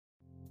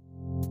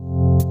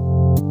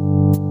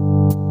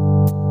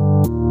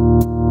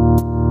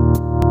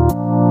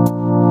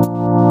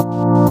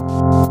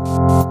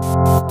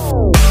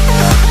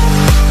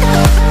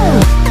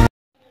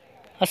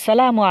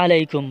আসসালামু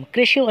আলাইকুম।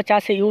 কৃষি ও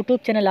চাষি ইউটিউব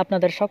চ্যানেলে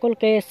আপনাদের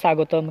সকলকে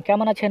স্বাগতম।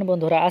 কেমন আছেন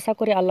বন্ধুরা? আশা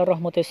করি আল্লাহর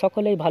রহমতে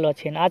সকলেই ভালো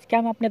আছেন। আজকে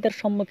আমি আপনাদের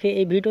সম্মুখে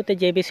এই ভিডিওতে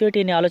যে বিষয়টি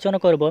নিয়ে আলোচনা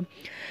করব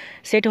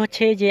সেটি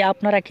হচ্ছে যে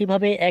আপনারা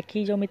কিভাবে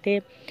একই জমিতে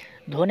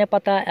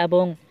ধনেপাতা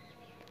এবং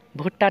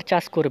ভুট্টার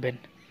চাষ করবেন।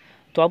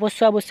 তো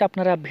অবশ্যই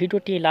আপনারা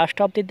ভিডিওটি লাস্ট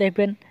অবধি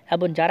দেখবেন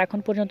এবং যারা এখন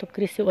পর্যন্ত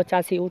কৃষি ও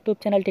চাষি ইউটিউব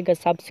চ্যানেলটিকে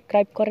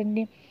সাবস্ক্রাইব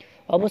করেননি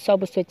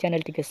অবশ্যই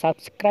চ্যানেলটিকে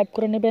সাবস্ক্রাইব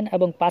করে নেবেন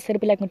এবং পাশের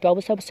বেল আইকনটি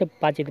অবশ্যই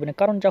বাজিয়ে দেবেন,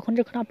 কারণ যখন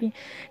আপনি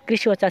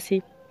কৃষি ও চাষি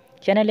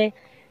চ্যানেলে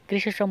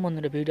কৃষি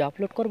সম্বন্ধে ভিডিও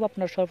আপলোড করব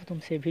আপনারা সর্বপ্রথম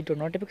সেই ভিডিও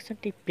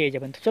নোটিফিকেশনটি পেয়ে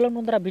যাবেন। তো চলুন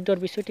বন্ধুরা ভিডিওর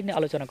বিষয়টি নিয়ে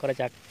আলোচনা করা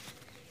যাক।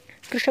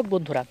 কৃষক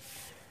বন্ধুরা,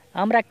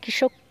 আমরা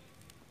কৃষক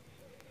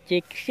যে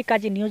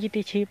কৃষিকাজে নিয়োজিত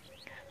ছি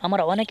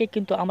আমরা অনেকে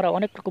কিন্তু আমরা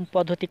অনেক রকম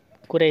পদ্ধতি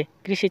করে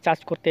কৃষি চাষ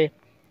করতে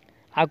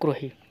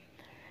আগ্রহী,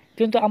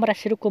 কিন্তু আমরা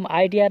সেরকম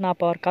আইডিয়া না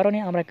পাওয়ার কারণে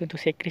আমরা কিন্তু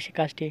সেই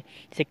কৃষিকাজটি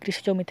সেই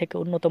কৃষি জমি থেকে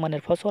উন্নত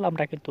মানের ফসল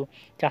আমরা কিন্তু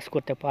চাষ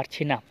করতে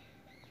পারছি না।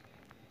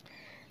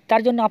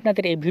 তার জন্য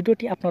আপনাদের এই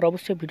ভিডিওটি আপনারা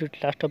অবশ্যই ভিডিওটি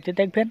লাস্ট অবধি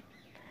দেখবেন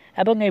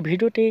এবং এই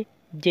ভিডিওটি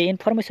যে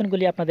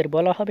ইনফরমেশনগুলি আপনাদের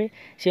বলা হবে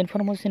সেই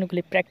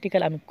ইনফরমেশনগুলি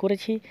প্র্যাকটিক্যাল আমি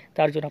করেছি,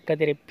 তার জন্য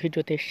আপনাদের এই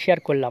ভিডিওতে শেয়ার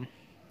করলাম।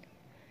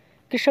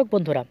 কৃষক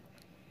বন্ধুরা,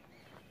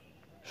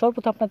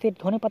 সর্বপ্রথম আপনাদের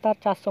ধনেপাতার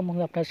চাষ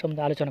সম্বন্ধে আপনাদের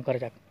সম্বন্ধে আলোচনা করা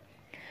যাক।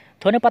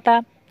 ধনেপাতা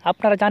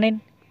আপনারা জানেন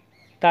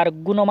তার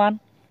গুণমান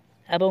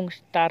এবং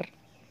তার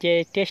যে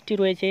টেস্টি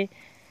রয়েছে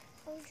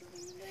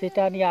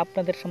সেটা নিয়ে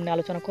আপনাদের সামনে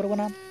আলোচনা করব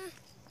না।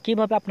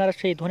 কিভাবে আপনারা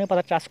সেই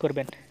ধনেপাতা চাষ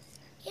করবেন।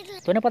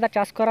 ধনেপাতা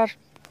চাষ করার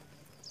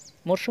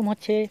মরশুম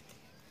হচ্ছে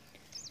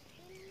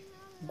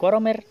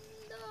গরমের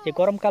যে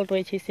গরমকাল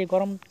রয়েছে সেই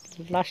গরম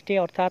লাস্টে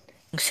অর্থাৎ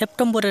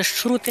সেপ্টেম্বরের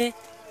শুরুতে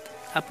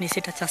আপনি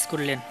সেটা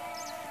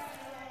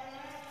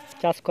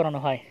চাষ করানো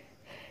হয়।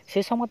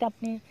 সেই সময়তে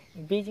আপনি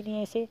বীজ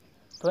নিয়ে এসে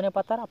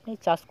ধনেপাতার আপনি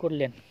চাষ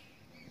করলেন।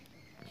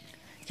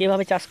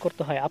 যেভাবে চাষ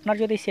করতে হয়, আপনার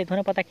যদি সেই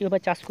ধনেপাতা কীভাবে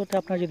চাষ করতে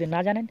হয় আপনারা যদি না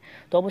জানেন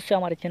তো অবশ্যই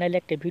আমার চ্যানেলে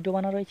একটা ভিডিও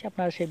বানানো রয়েছে,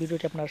 আপনারা সেই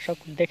ভিডিওটি আপনারা সব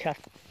দেখে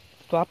আসুন।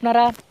 তো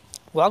আপনারা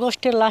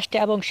আগস্টের লাস্টে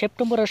এবং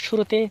সেপ্টেম্বরের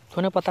শুরুতে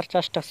ধনেপাতার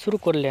চাষটা শুরু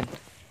করলেন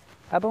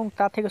এবং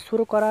তা থেকে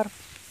শুরু করার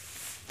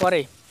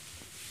পরে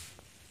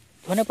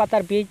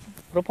ধনেপাতার বীজ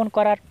রোপণ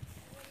করার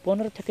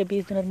 15 থেকে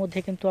 20 দিনের মধ্যে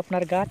কিন্তু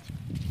আপনার গাছ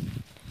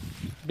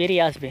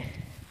বেরিয়ে আসবে।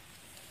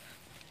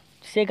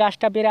 সেই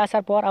গাছটা বেড়ে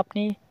আসার পর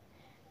আপনি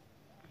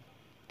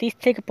 30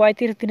 থেকে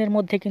 35 দিনের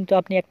মধ্যে কিন্তু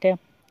আপনি একটা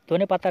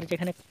ধনেপাতার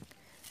যেখানে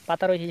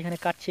পাতা রয়েছে যেখানে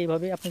কাটছে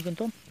এইভাবে আপনি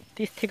কিন্তু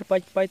 30 থেকে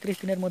 35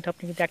 দিনের মধ্যে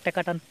আপনি কিন্তু একটা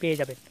কাটান পেয়ে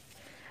যাবেন।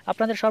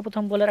 আপনাদের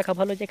সর্বপ্রথম বলে রাখা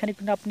ভালো যে এখানে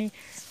কিন্তু আপনি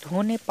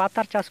ধনে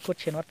পাতার চাষ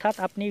করছেন, অর্থাৎ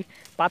আপনি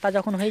পাতা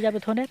যখন হয়ে যাবে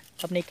ধনের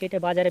আপনি কেটে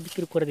বাজারে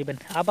বিক্রি করে দেবেন।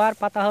 আবার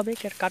পাতা হবে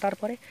কাটার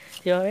পরে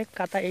যেভাবে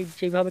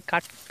যেভাবে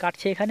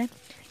কাটছে এখানে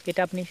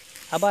এটা আপনি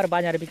আবার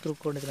বাজারে বিক্রি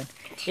করে দেবেন।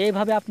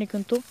 এইভাবে আপনি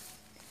কিন্তু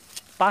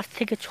 5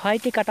 থেকে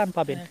 6টি কাটান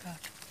পাবেন।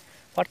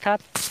 অর্থাৎ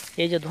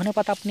এই যে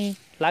ধনেপাতা আপনি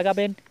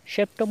লাগাবেন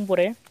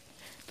সেপ্টেম্বরে,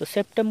 তো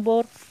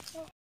সেপ্টেম্বর,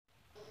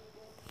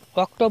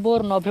 অক্টোবর,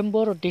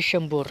 নভেম্বর,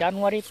 ডিসেম্বর,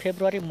 জানুয়ারি,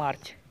 ফেব্রুয়ারি,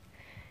 মার্চ,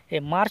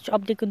 এই মার্চ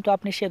অবধি কিন্তু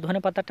আপনি সেই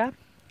ধনেপাতাটা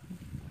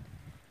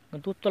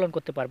উত্তোলন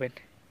করতে পারবেন।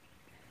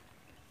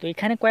 তো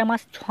এখানে কয়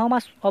মাস, 6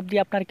 মাস অবধি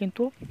আপনার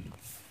কিন্তু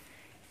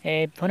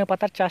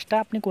ধনেপাতার চাষটা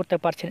আপনি করতে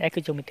পারছেন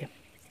একই জমিতে।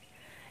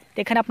 তো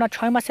এখানে আপনার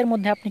 6 মাসের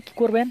মধ্যে আপনি কি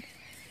করবেন,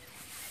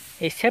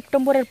 এই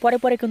সেপ্টেম্বরের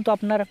পরে কিন্তু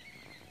আপনার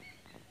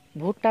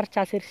ভুট্টার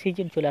চাষের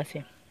সিজন চলে আসে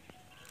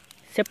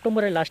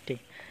সেপ্টেম্বরের লাস্টে।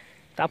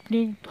 তো আপনি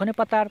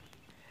ধনেপাতার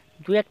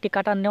 2-1টি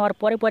কাটান নেওয়ার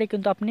পরে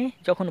কিন্তু আপনি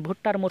যখন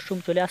ভুট্টার মরশুম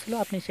চলে আসলো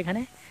আপনি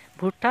সেখানে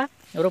ভুট্টা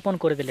রোপণ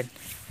করে দিলেন।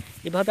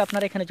 এভাবে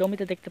আপনারা এখানে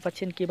জমিতে দেখতে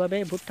পাচ্ছেন কিভাবে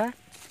ভুট্টা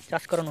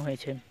চাষ করানো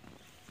হয়েছে।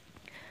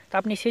 তা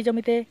আপনি সেই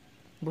জমিতে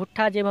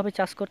ভুট্টা যেভাবে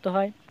চাষ করতে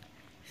হয়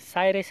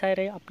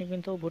সাইরে আপনি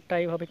কিন্তু ভুট্টা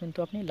এইভাবে কিন্তু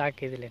আপনি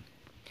লাগিয়ে দিলেন।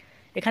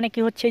 এখানে কি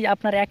হচ্ছে যে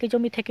আপনার একই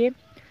জমি থেকে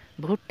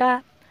ভুট্টা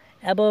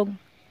এবং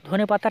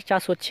ধনেপাতার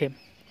চাষ হচ্ছে।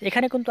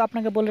 এখানে কিন্তু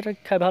আপনাকে বলে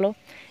রাখা ভালো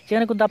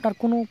যেখানে কিন্তু আপনার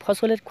কোনো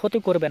ফসলের ক্ষতি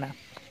করবে না।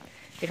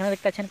 এখানে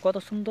দেখতে পাচ্ছেন কত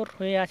সুন্দর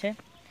হয়ে আছে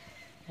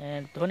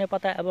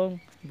ধনেপাতা এবং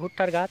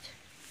ভুট্টার গাছ,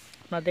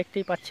 আপনারা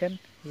দেখতেই পাচ্ছেন,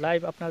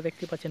 লাইভ আপনারা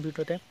দেখতেই পাচ্ছেন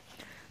ভিডিওতে।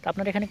 তো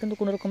আপনার এখানে কিন্তু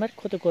কোনো রকমের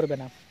ক্ষতি করবে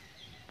না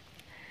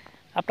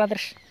আপনাদের।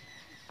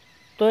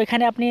 তো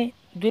এখানে আপনি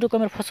 2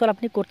 রকমের ফসল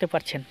আপনি করতে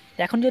পারছেন।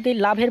 এখন যদি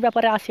লাভের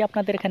ব্যাপারে আসি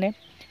আপনাদের এখানে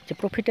যে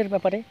প্রফিটের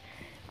ব্যাপারে,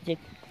 যে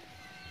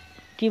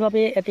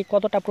কিভাবে এতে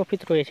কতটা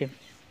প্রফিট রয়েছে।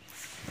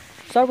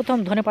 সর্বপ্রথম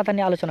ধনেপাতা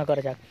নিয়ে আলোচনা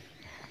করা যাক।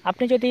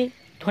 আপনি যদি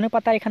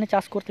ধনেপাতা এখানে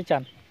চাষ করতে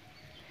চান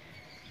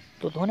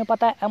তো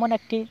ধনেপাতা এমন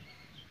একটি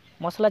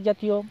মশলা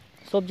জাতীয়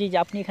সবজি যে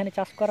আপনি এখানে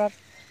চাষ করার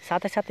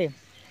সাথে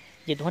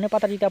যে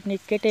ধনেপাতা যদি আপনি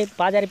কেটে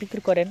বাজারে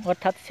বিক্রি করেন,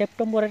 অর্থাৎ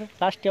সেপ্টেম্বরের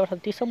লাস্টে অর্থাৎ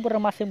ডিসেম্বরের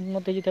মাসের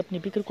মধ্যে যদি আপনি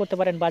বিক্রি করতে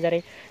পারেন বাজারে,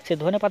 সেই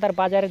ধনেপাতার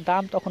বাজারের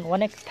দাম তখন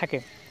অনেক থাকে,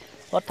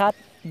 অর্থাৎ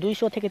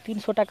 200 থেকে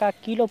 300 টাকা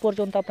কিলো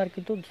পর্যন্ত আপনার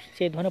কিন্তু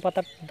সেই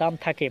ধনেপাতার দাম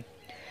থাকে।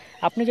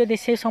 আপনি যদি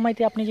সেই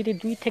সময়তে আপনি যদি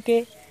 2 থেকে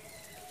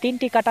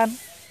 3টি কাটান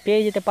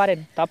পেয়ে যেতে পারেন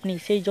তো আপনি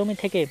সেই জমি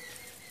থেকে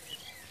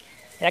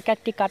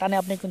একটি কাটানে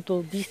আপনি কিন্তু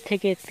 20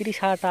 থেকে 30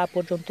 হাজার টাকা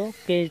পর্যন্ত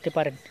পেয়ে যেতে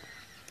পারেন।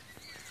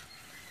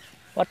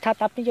 অর্থাৎ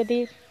আপনি যদি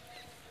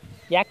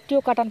একটিও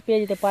কাটান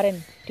পেয়ে যেতে পারেন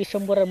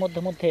ডিসেম্বরের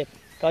মধ্যে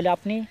তাহলে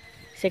আপনি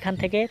সেখান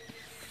থেকে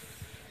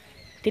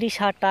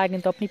 30,000 টাকা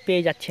কিন্তু আপনি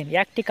পেয়ে যাচ্ছেন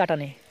একটি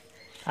কাটানে।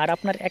 আর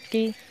আপনার একটি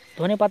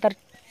ধনেপাতার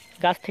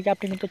গাছ থেকে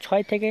আপনি কিন্তু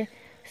 6 থেকে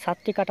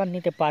 7টি কাটান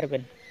নিতে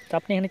পারবেন। তো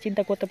আপনি এখানে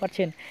চিন্তা করতে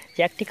পারছেন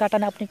যে একটি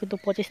কাটানে আপনি কিন্তু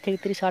 25 থেকে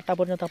 30,000 টাকা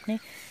পর্যন্ত আপনি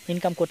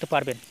ইনকাম করতে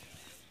পারবেন।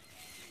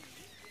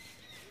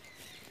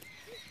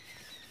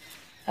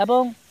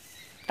 এবং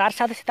তার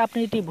সাথে সাথে আপনি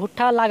যদি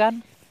ভুট্টা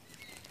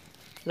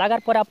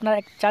লাগার পরে আপনার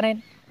জানেন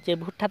যে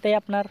ভুট্টাতে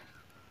আপনার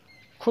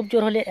খুব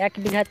জোর হলে 1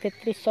 বিঘা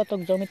 33 শতক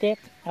জমিতে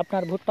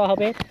আপনার ভুট্টা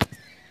হবে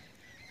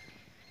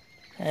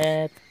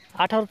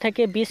 18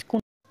 থেকে 20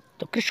 কুইন্টাল।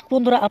 তো কৃষক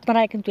বন্ধুরা, আপনারা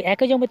কিন্তু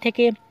একই জমি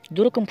থেকে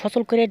দুরকম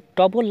ফসল করে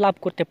ডবল লাভ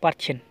করতে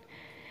পারছেন।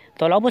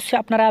 তাহলে অবশ্যই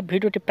আপনারা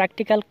ভিডিওটি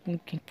প্র্যাকটিক্যাল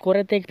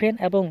করে দেখবেন,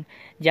 এবং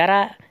যারা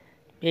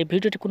এই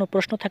ভিডিওটি কোনো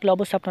প্রশ্ন থাকলে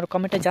অবশ্যই আপনারা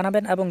কমেন্টে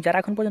জানাবেন, এবং যারা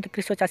এখন পর্যন্ত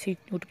কৃষক চাষি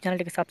ইউটিউব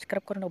চ্যানেলটিকে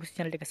সাবস্ক্রাইব করেন অবশ্যই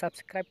চ্যানেলটিকে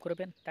সাবস্ক্রাইব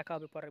করবেন। দেখা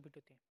হবে পরের ভিডিওতে।